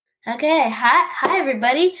Okay, hi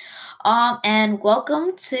everybody. And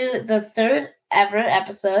welcome to the third ever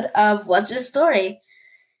episode of What's Your Story?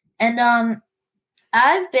 And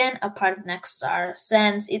I've been a part of Nextstar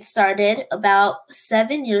since it started about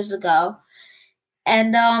 7 years ago.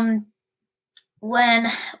 And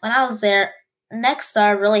when I was there,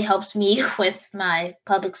 Nextstar really helped me with my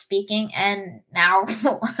public speaking, and now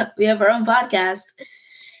we have our own podcast.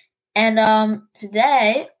 And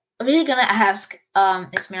today we're gonna ask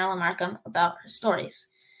Miss Marilyn Markham about her stories.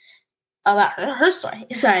 About her story.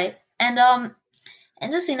 Sorry. And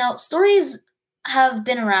just stories have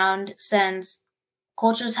been around since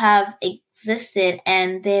cultures have existed,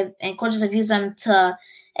 and cultures have used them to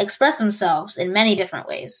express themselves in many different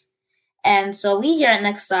ways. And so we here at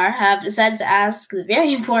Nextstar have decided to ask the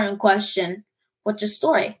very important question, what's your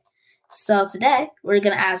story? So today we're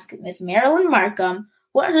gonna ask Miss Marilyn Markham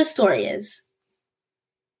what her story is.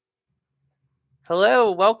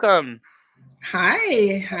 Hello, welcome.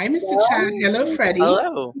 Hi, Mr. Chan. Hello, Freddie.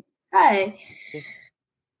 Hello. Hi.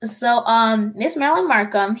 So, Miss Marilyn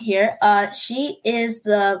Markham here. She is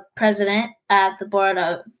the president at the board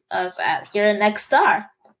of us at here at Nextstar.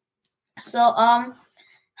 So,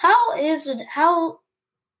 how is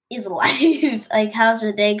life? Like, how's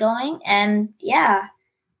your day going? And yeah,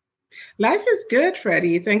 life is good,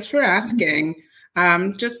 Freddie. Thanks for asking.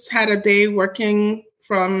 Just had a day working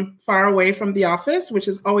from far away from the office, which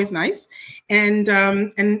is always nice, and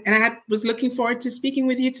I was looking forward to speaking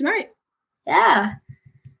with you tonight. Yeah.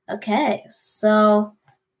 Okay, so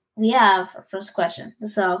we have our first question.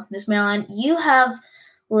 So, Miss Marilyn, you have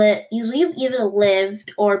you've either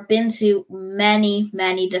lived or been to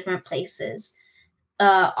many different places,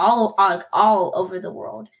 all over the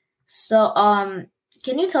world. So,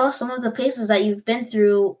 can you tell us some of the places that you've been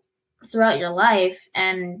throughout your life,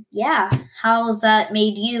 and yeah, how has that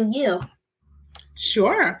made you?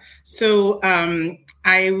 Sure. So,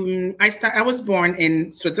 I was born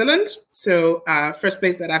in Switzerland. So first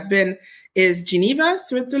place that I've been is Geneva,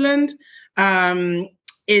 Switzerland.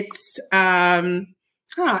 It's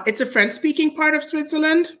a French-speaking part of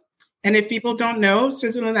Switzerland. And if people don't know,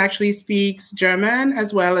 Switzerland actually speaks German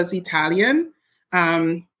as well as Italian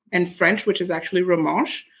and French, which is actually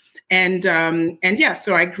Romanche. And yeah,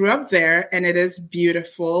 so I grew up there, and it is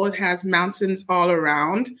beautiful. It has mountains all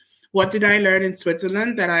around. What did I learn in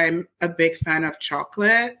Switzerland? That I'm a big fan of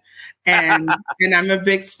chocolate, and I'm a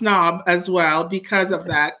big snob as well because of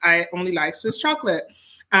that. I only like Swiss chocolate.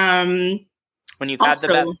 When you've had the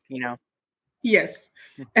best, Yes.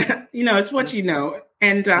 It's what you know.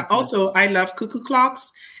 And also, I love cuckoo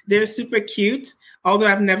clocks. They're super cute, although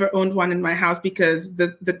I've never owned one in my house because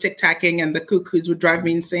the tic-tacking and the cuckoos would drive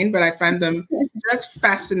me insane, but I find them just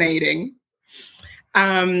fascinating.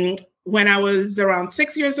 When I was around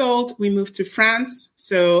 6 years old, we moved to France.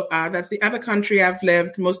 So that's the other country I've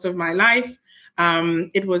lived most of my life.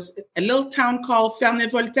 It was a little town called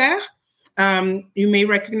Ferney-Voltaire. You may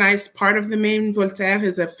recognize part of the name. Voltaire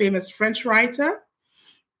is a famous French writer.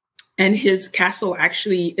 And his castle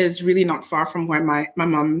actually is really not far from where my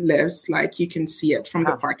mom lives. Like, you can see it from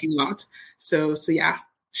the parking lot. So yeah,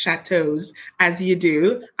 chateaus, as you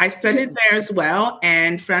do. I studied there as well.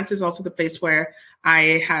 And France is also the place where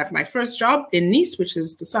I have my first job in Nice, which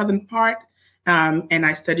is the southern part. And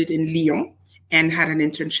I studied in Lyon and had an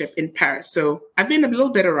internship in Paris. So I've been a little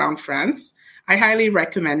bit around France. I highly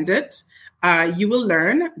recommend it. You will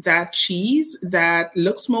learn that cheese that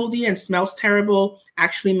looks moldy and smells terrible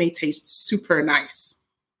actually may taste super nice.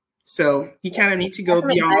 So you kind of need to go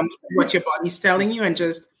beyond what your body's telling you and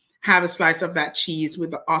just have a slice of that cheese with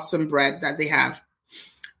the awesome bread that they have.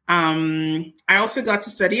 I also got to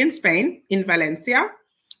study in Spain, in Valencia,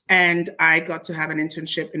 and I got to have an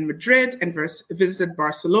internship in Madrid and visited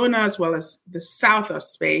Barcelona as well as the south of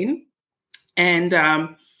Spain. And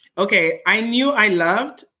I knew I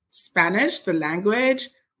loved Spanish, the language,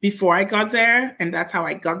 before I got there, and that's how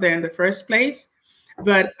I got there in the first place.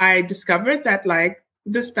 But I discovered that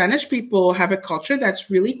the Spanish people have a culture that's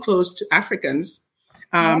really close to Africans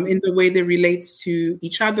in the way they relate to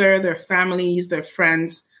each other, their families, their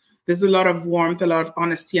friends. There's a lot of warmth, a lot of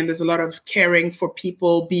honesty, and there's a lot of caring for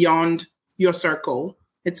people beyond your circle.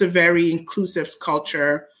 It's a very inclusive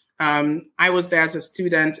culture. I was there as a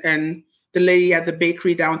student, and the lady at the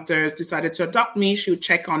bakery downstairs decided to adopt me. She would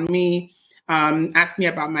check on me, ask me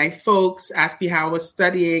about my folks, ask me how I was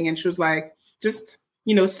studying. And she was like, just,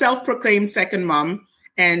 self-proclaimed second mom.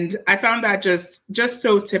 And I found that just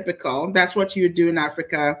so typical. That's what you would do in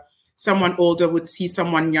Africa. Someone older would see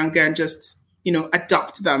someone younger and just,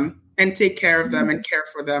 adopt them and take care of them and care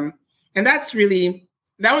for them. And that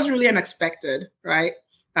was really unexpected, right?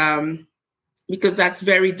 because that's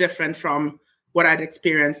very different from what I'd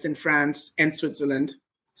experienced in France and Switzerland.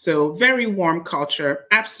 So very warm culture.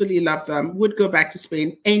 Absolutely love them. Would go back to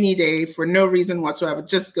Spain any day for no reason whatsoever.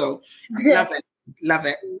 Just go. Love it. Love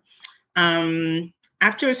it.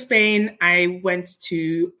 After Spain, I went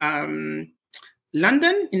to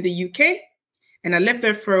London in the UK, and I lived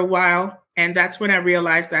there for a while. And that's when I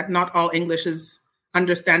realized that not all English is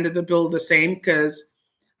understandable the same, because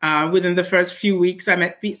within the first few weeks, I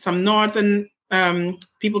met some northern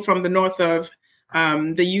people from the north of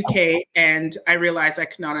the UK, and I realized I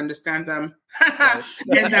could not understand them.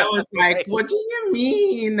 And that was like, what do you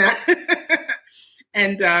mean?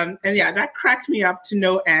 And yeah, that cracked me up to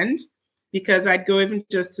no end, because I'd go even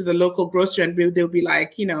just to the local grocery and they'll be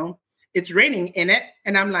like, it's raining in it.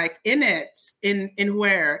 And I'm like, in it? In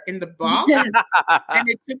where? In the box? And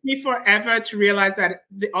it took me forever to realize that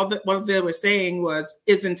what they were saying was,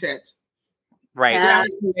 isn't it? Right. So that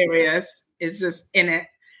was hilarious. It's just in it.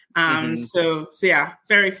 So yeah,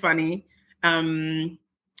 very funny.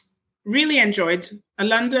 Really enjoyed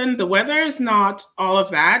London. The weather is not all of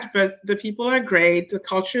that, but the people are great. The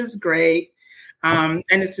culture is great. And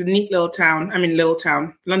it's a neat little town. I mean, little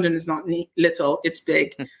town. London is not neat, little. It's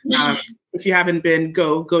big. If you haven't been,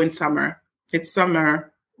 go in summer. It's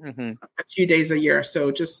summer a few days a year.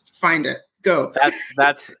 So just find it. Go.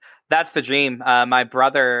 That's the dream. My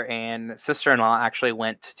brother and sister-in-law actually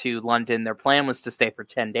went to London. Their plan was to stay for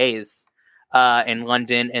 10 days in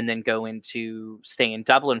London and then go into stay in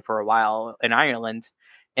Dublin for a while in Ireland.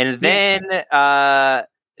 And then,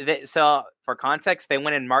 so for context, they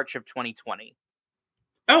went in March of 2020.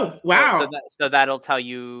 Oh, wow. So that'll tell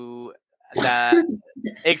you that,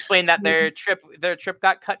 explain that their trip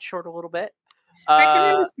got cut short a little bit. I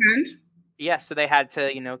can understand. Yeah, so they had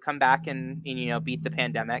to, come back and beat the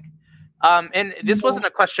pandemic. And this wasn't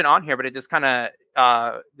a question on here, but it just kind of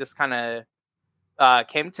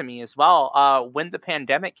came to me as well. When the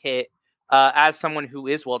pandemic hit, as someone who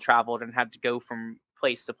is well traveled and had to go from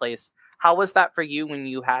place to place, how was that for you when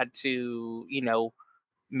you had to,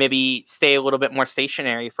 maybe stay a little bit more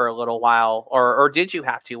stationary for a little while, or did you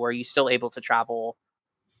have to? Were you still able to travel?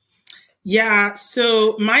 Yeah,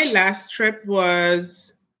 so my last trip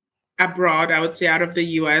was abroad, I would say out of the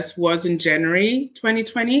US, was in January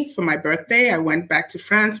 2020 for my birthday. I went back to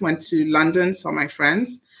France, went to London, saw my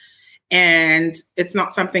friends. And it's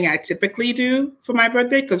not something I typically do for my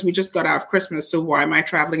birthday because we just got out of Christmas. So why am I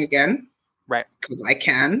traveling again? Right. Because I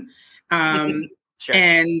can. Sure.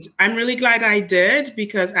 And I'm really glad I did,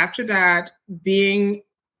 because after that, being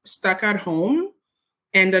stuck at home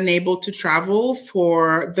and unable to travel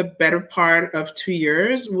for the better part of 2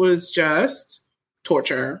 years was just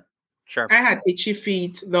torture. Sure. I had itchy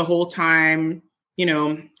feet the whole time.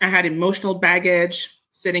 I had emotional baggage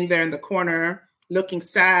sitting there in the corner, looking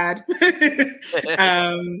sad.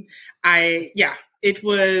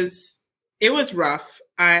 It was rough.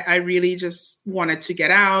 I really just wanted to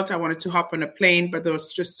get out. I wanted to hop on a plane, but there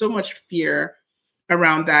was just so much fear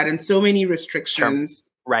around that and so many restrictions.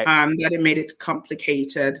 Sure. Right. That it made it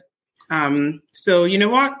complicated. So you know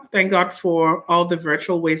what? Thank God for all the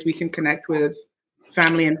virtual ways we can connect with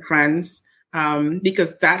family and friends,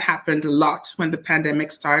 because that happened a lot when the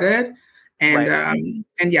pandemic started. And right.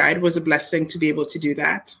 And yeah, it was a blessing to be able to do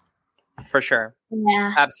that. For sure.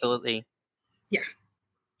 Yeah. Absolutely. Yeah.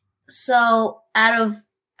 So out of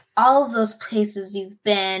all of those places you've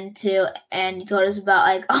been to, and you told us about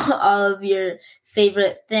like all of your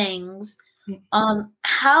favorite things,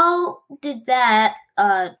 how does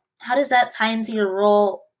that tie into your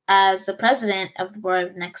role as the president of the board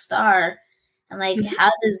of Next Star? And like,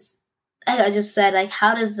 how does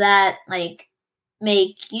that like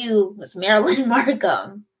make you Miss Marilyn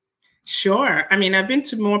Markham? Sure. I mean, I've been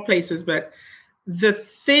to more places, but the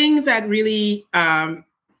thing that really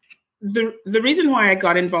the reason why I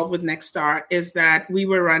got involved with Next Star is that we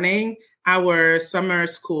were running our summer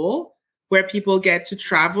school where people get to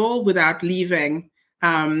travel without leaving,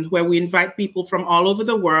 where we invite people from all over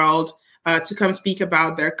the world to come speak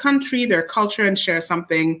about their country, their culture, and share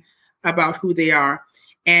something about who they are.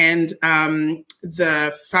 And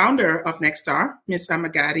the founder of Next Star, Miss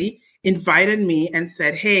Amagadi, invited me and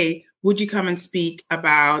said, hey, would you come and speak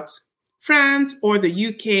about France or the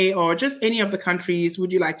UK or just any of the countries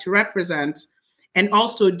would you like to represent? And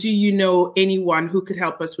also, do you know anyone who could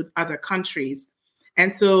help us with other countries?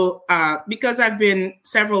 And so because I've been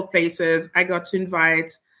several places, I got to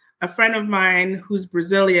invite a friend of mine who's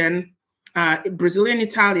Brazilian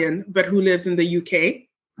Italian, but who lives in the UK.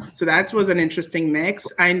 So that was an interesting mix.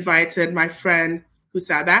 I invited my friend who's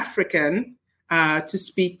South African to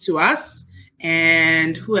speak to us.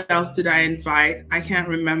 And who else did I invite? I can't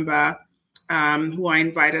remember. who I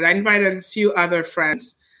invited. I invited a few other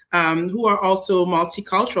friends who are also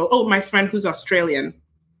multicultural. Oh, my friend who's Australian.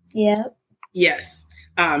 Yeah. Yes.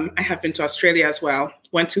 I have been to Australia as well.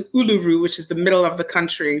 Went to Uluru, which is the middle of the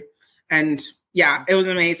country. And yeah, it was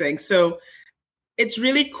amazing. So it's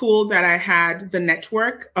really cool that I had the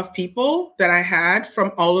network of people that I had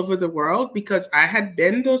from all over the world, because I had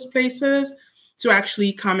been those places to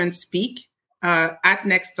actually come and speak at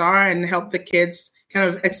Nexstar and help the kids kind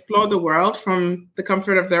of explore the world from the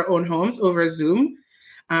comfort of their own homes over Zoom.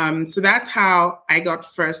 So that's how I got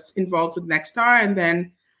first involved with Nexstar. And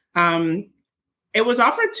then it was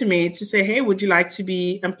offered to me to say, hey, would you like to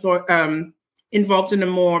be involved in a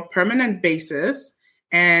more permanent basis?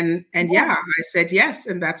 And yeah, I said yes.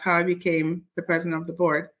 And that's how I became the president of the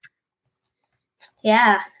board.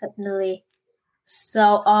 Yeah, definitely.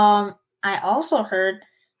 So I also heard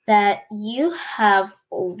that you have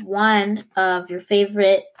one of your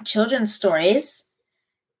favorite children's stories,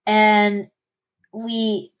 and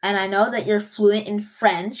I know that you're fluent in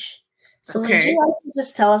French. So would you like to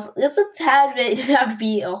just tell us just a tad bit? It doesn't have to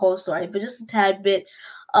be a whole story, but just a tad bit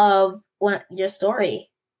of your story.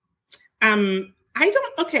 Caveat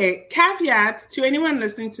to anyone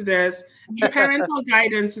listening to this, parental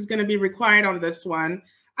guidance is going to be required on this one.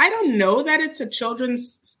 I don't know that it's a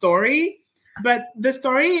children's story, but the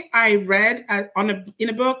story I read in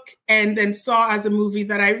a book and then saw as a movie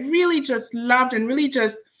that I really just loved and really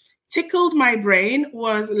just tickled my brain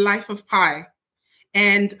was Life of Pi.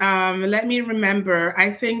 And let me remember,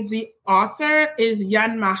 I think the author is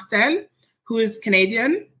Yann Martel, who is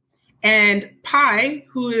Canadian. And Pi,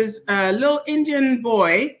 who is a little Indian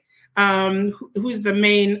boy, who's the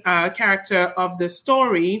main character of the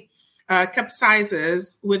story,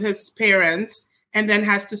 capsizes with his parents and then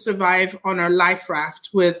has to survive on a life raft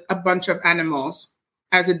with a bunch of animals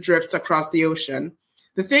as it drifts across the ocean.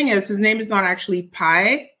 The thing is, his name is not actually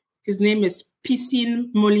Pi. His name is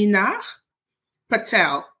Piscine Molinard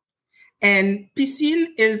Patel. And piscine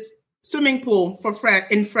is swimming pool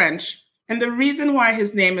in French. And the reason why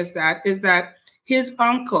his name is that his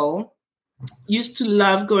uncle used to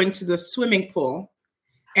love going to the swimming pool.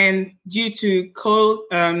 And due to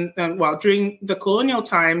during the colonial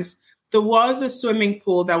times, there was a swimming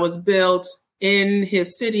pool that was built in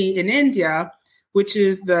his city in India, which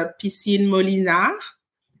is the Piscine Molinard,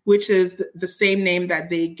 which is the same name that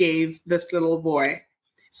they gave this little boy.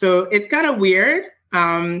 So it's kind of weird.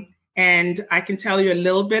 And I can tell you a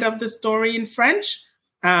little bit of the story in French.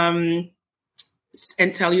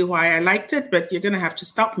 And tell you why I liked it, but you're going to have to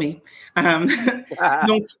stop me.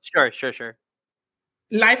 Donc, sure.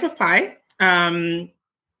 Life of Pi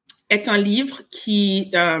est un livre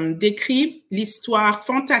qui décrit l'histoire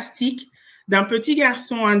fantastique d'un petit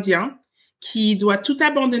garçon indien qui doit tout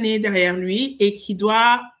abandonner derrière lui et qui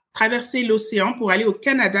doit traverser l'océan pour aller au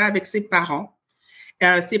Canada avec ses parents.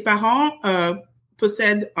 Ses parents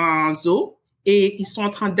possèdent un zoo et ils sont en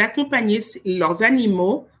train d'accompagner leurs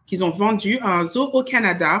animaux qu'ils ont vendus à un zoo au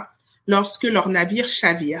Canada lorsque leur navire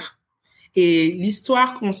chavire. Et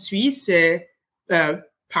l'histoire qu'on suit, c'est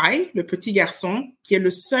Pi, le petit garçon, qui est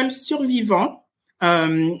le seul survivant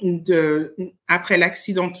après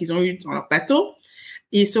l'accident qu'ils ont eu dans leur bateau.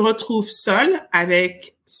 Il se retrouve seul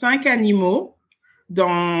avec 5 animaux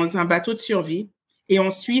dans un bateau de survie. Et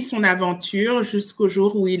on suit son aventure jusqu'au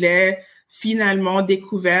jour où il est finalement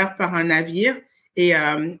découvert par un navire et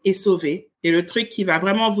sauvé. Et le truc qui va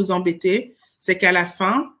vraiment vous embêter, c'est qu'à la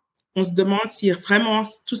fin, on se demande si vraiment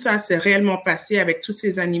tout ça s'est réellement passé avec tous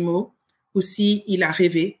ces animaux ou si il a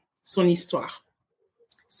rêvé son histoire.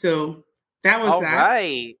 So that was All that.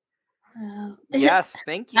 Right. Yes,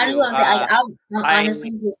 thank you. I just want to say, I'm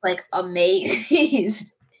honestly just like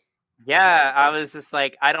amazed. Yeah, I was just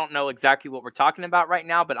like, I don't know exactly what we're talking about right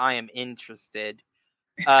now, but I am interested.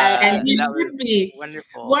 And you should be.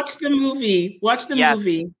 Wonderful. Watch the movie.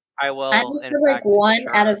 Movie. I will. I understood like one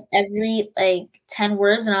out of every 10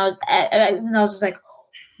 words, and I was just like,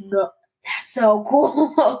 no, that's so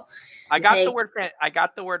cool. I got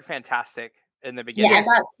the word fantastic in the beginning. Yeah, I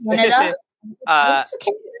got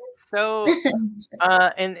Canada. So,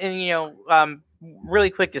 and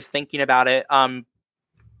really quick, just thinking about it.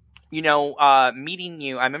 Meeting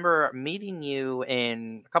you. I remember meeting you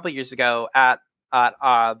a couple of years ago at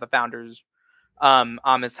the founders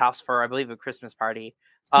Ahmed's house for, I believe, a Christmas party.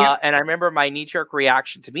 And I remember my knee-jerk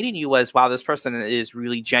reaction to meeting you was, wow, this person is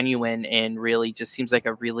really genuine and really just seems like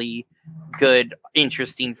a really good,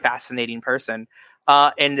 interesting, fascinating person.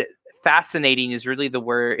 And fascinating is really the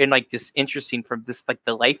word, and just interesting from this,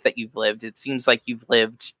 the life that you've lived. It seems like you've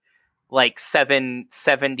lived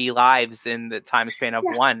 70 lives in the time span of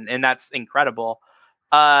one, and that's incredible.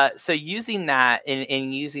 So using that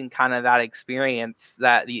and using kind of that experience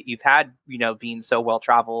that you've had, being so well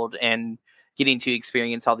traveled and getting to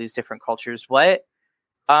experience all these different cultures, what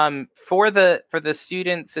for the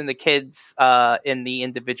students and the kids and the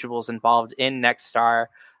individuals involved in Next Star,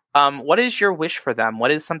 what is your wish for them?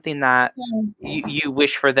 What is something that you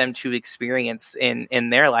wish for them to experience in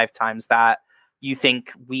their lifetimes that you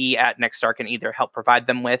think we at Next Star can either help provide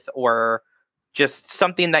them with, or just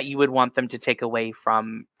something that you would want them to take away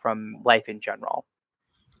from life in general?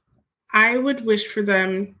 I would wish for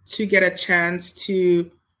them to get a chance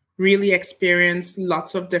to really experience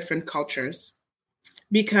lots of different cultures,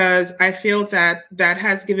 because I feel that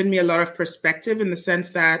has given me a lot of perspective, in the sense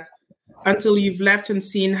that until you've left and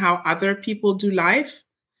seen how other people do life,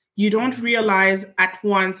 you don't realize at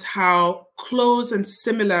once how close and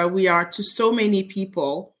similar we are to so many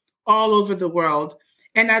people all over the world.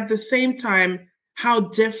 And at the same time, how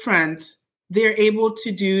different they're able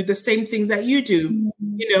to do the same things that you do.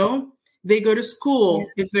 They go to school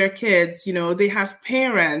if they're kids, they have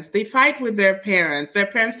parents, they fight with their parents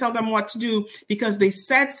tell them what to do because they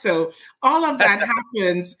said so. All of that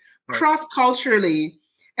happens cross-culturally,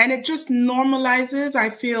 and it just normalizes, I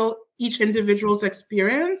feel, each individual's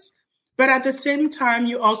experience. But at the same time,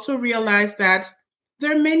 you also realize that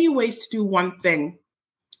there are many ways to do one thing,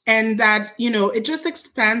 and that, it just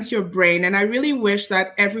expands your brain. And I really wish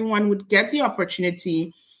that everyone would get the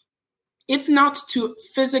opportunity, if not to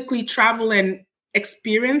physically travel and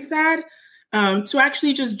experience that, to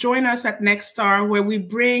actually just join us at Next Star, where we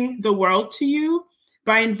bring the world to you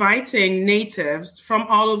by inviting natives from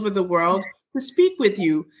all over the world to speak with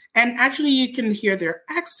you. And actually, you can hear their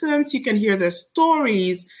accents, you can hear their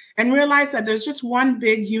stories, and realize that there's just one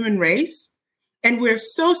big human race. And we're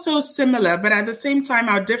so, so similar, but at the same time,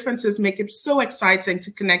 our differences make it so exciting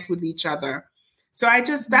to connect with each other. So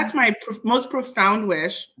that's my most profound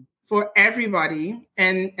wish for everybody.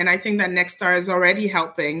 And I think that Next Star is already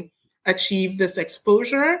helping achieve this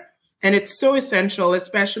exposure. And it's so essential,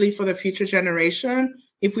 especially for the future generation,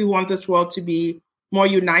 if we want this world to be more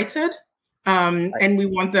united, and we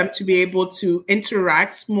want them to be able to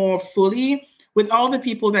interact more fully with all the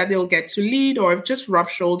people that they'll get to lead or just rub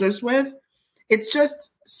shoulders with. It's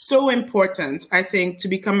just so important, I think, to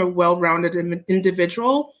become a well-rounded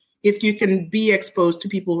individual if you can be exposed to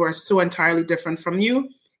people who are so entirely different from you,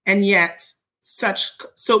 and yet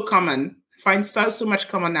so common, find so much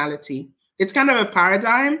commonality. It's kind of a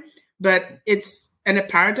paradigm, but a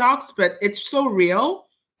paradox, but it's so real.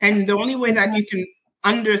 And the only way that you can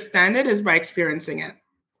understand it is by experiencing it.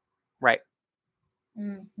 Right.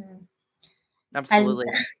 Mm-hmm. Absolutely.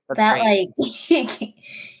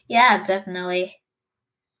 Yeah, definitely.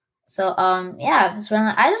 So, Ms.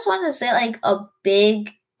 Marilyn, I just wanted to say a big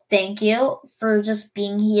thank you for just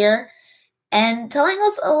being here and telling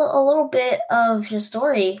us a little bit of your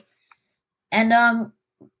story. And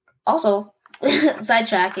also,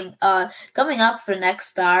 sidetracking, coming up for Next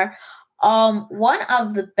Star, one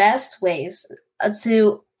of the best ways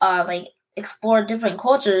to explore different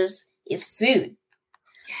cultures is food.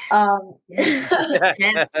 Yes, eat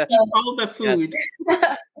all the food.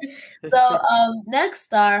 So Next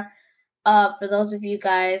Star, for those of you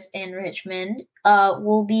guys in Richmond,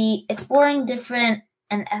 we'll be exploring different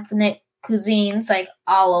and ethnic cuisines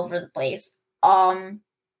all over the place. And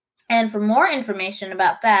for more information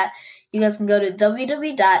about that, you guys can go to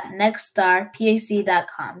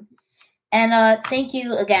www.nextstarpac.com. And thank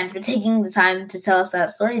you again for taking the time to tell us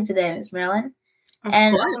that story today, Ms. Marilyn. Of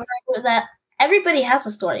and course. Also remember that everybody has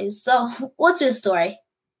a story. So what's your story?